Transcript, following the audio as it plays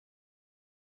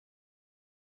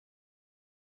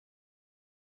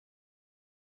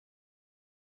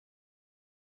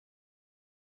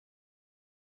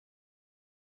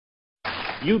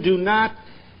You do not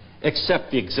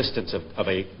accept the existence of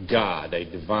a God, a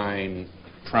divine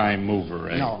prime mover.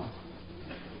 No.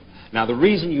 Now, the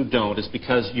reason you don't is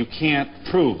because you can't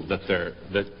prove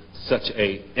that such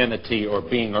a entity or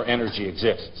being or energy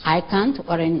exists. I can't,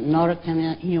 nor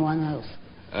can anyone else.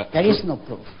 There is no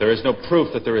proof. There is no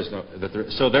proof that there is no.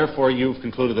 So therefore, you've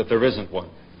concluded that there isn't one.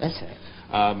 That's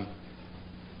right.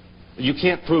 You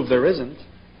can't prove there isn't.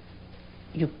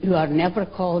 You are never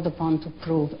called upon to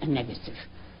prove a negative.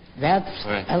 That's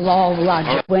right. A law of logic.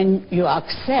 Right. When you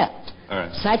accept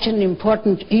such an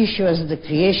important issue as the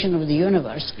creation of the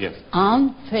universe, yes,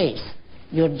 on faith,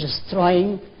 you're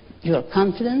destroying your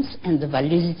confidence and the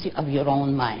validity of your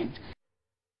own mind.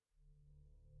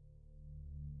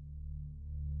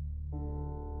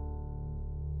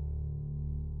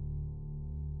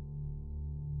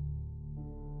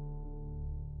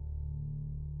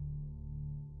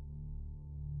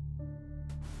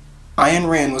 Ayn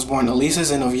Rand was born Elisa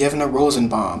Zinovievna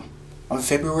Rosenbaum on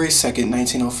February 2,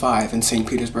 1905 in St.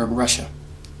 Petersburg, Russia.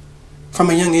 From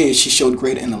a young age, she showed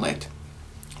great intellect,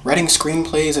 writing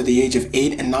screenplays at the age of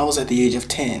 8 and novels at the age of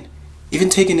 10, even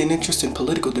taking an interest in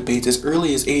political debates as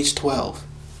early as age 12.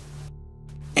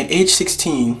 At age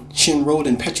 16, she enrolled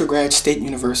in Petrograd State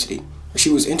University, where she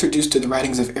was introduced to the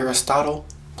writings of Aristotle,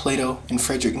 Plato, and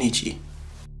Friedrich Nietzsche.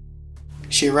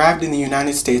 She arrived in the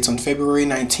United States on February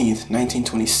 19,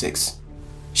 1926.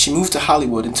 She moved to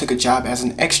Hollywood and took a job as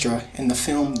an extra in the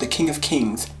film The King of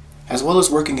Kings, as well as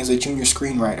working as a junior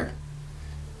screenwriter.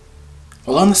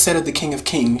 While on the set of The King of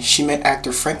Kings, she met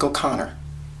actor Frank O'Connor.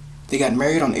 They got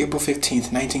married on April 15,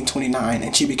 1929,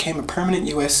 and she became a permanent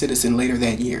U.S. citizen later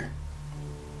that year.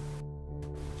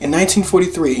 In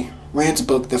 1943, Rand's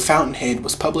book The Fountainhead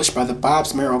was published by the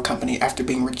Bobbs-Merrill Company after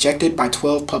being rejected by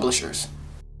 12 publishers.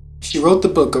 She wrote the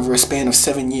book over a span of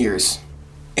 7 years.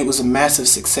 It was a massive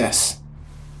success.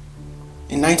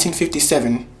 In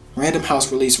 1957, Random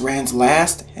House released Rand's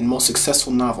last and most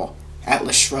successful novel,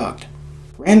 Atlas Shrugged.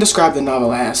 Rand described the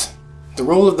novel as the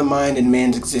role of the mind in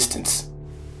man's existence,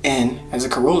 and, as a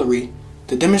corollary,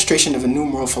 the demonstration of a new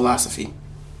moral philosophy,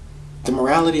 the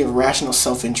morality of rational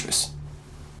self-interest.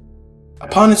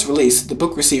 Upon its release, the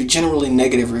book received generally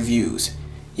negative reviews,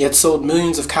 yet sold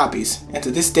millions of copies, and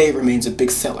to this day remains a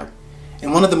big seller,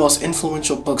 and one of the most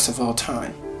influential books of all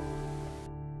time.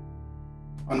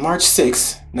 On March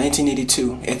 6,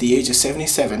 1982, at the age of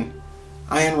 77,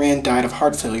 Ayn Rand died of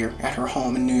heart failure at her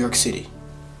home in New York City.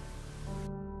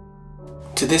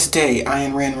 To this day,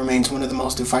 Ayn Rand remains one of the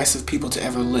most divisive people to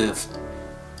ever live,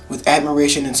 with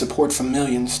admiration and support from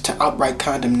millions to outright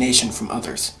condemnation from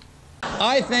others.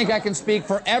 I think I can speak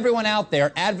for everyone out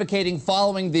there advocating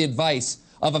following the advice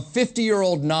of a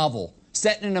 50-year-old novel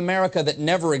set in an America that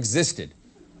never existed.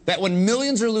 That when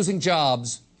millions are losing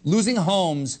jobs, losing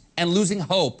homes, and losing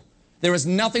hope, there is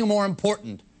nothing more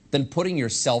important than putting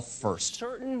yourself first.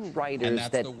 Certain writers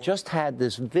that just had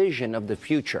this vision of the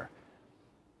future.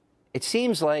 It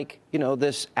seems like, you know,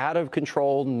 this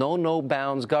out-of-control, no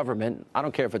bounds government, I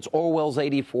don't care if it's Orwell's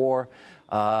 84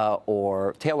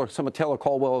 or Taylor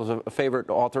Caldwell is a favorite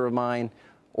author of mine,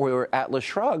 or Atlas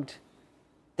Shrugged,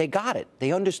 they got it.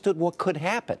 They understood what could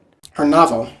happen. Her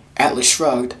novel, Atlas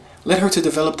Shrugged, led her to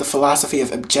develop the philosophy of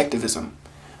objectivism,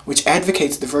 which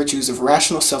advocates the virtues of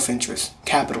rational self-interest,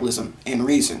 capitalism, and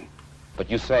reason. But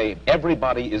you say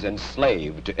everybody is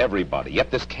enslaved to everybody,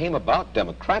 yet this came about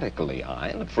democratically,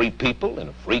 Ayn. Free people in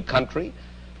a free country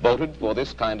voted for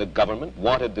this kind of government,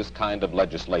 wanted this kind of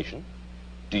legislation.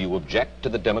 Do you object to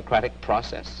the democratic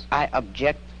process? I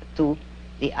object to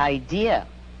the idea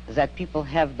that people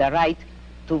have the right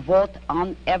to vote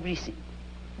on everything.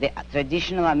 The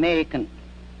traditional American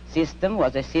system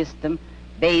was a system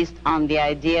based on the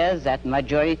idea that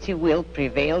majority will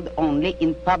prevailed only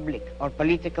in public or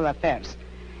political affairs,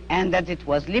 and that it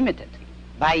was limited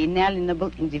by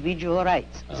inalienable individual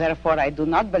rights. Therefore, I do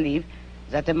not believe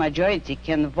that a majority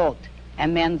can vote a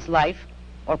man's life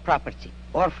or property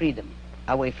or freedom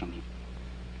away from him.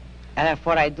 And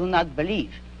therefore, I do not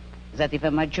believe that if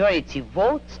a majority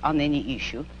votes on any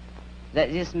issue,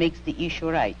 that this makes the issue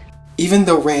right. Even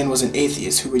though Rand was an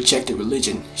atheist who rejected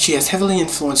religion, she has heavily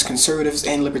influenced conservatives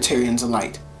and libertarians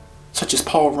alike, such as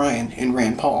Paul Ryan and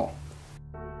Rand Paul.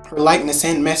 Her likeness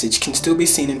and message can still be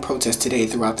seen in protests today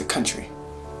throughout the country.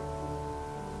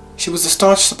 She was a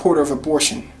staunch supporter of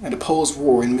abortion and opposed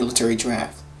war and military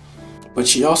draft, but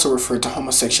she also referred to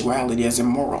homosexuality as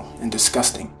immoral and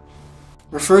disgusting,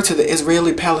 referred to the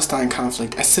Israeli-Palestine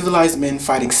conflict as civilized men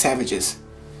fighting savages,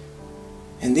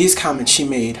 and these comments she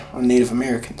made on Native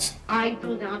Americans. I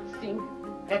do not think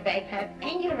that they have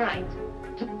any right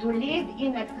to live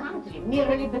in a country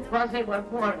merely because they were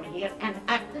born here and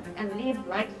acted and lived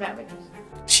like savages.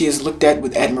 She is looked at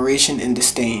with admiration and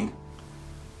disdain,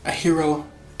 a hero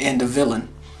and a villain.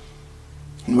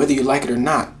 And whether you like it or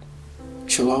not,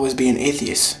 she'll always be an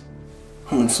atheist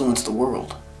who influenced the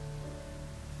world.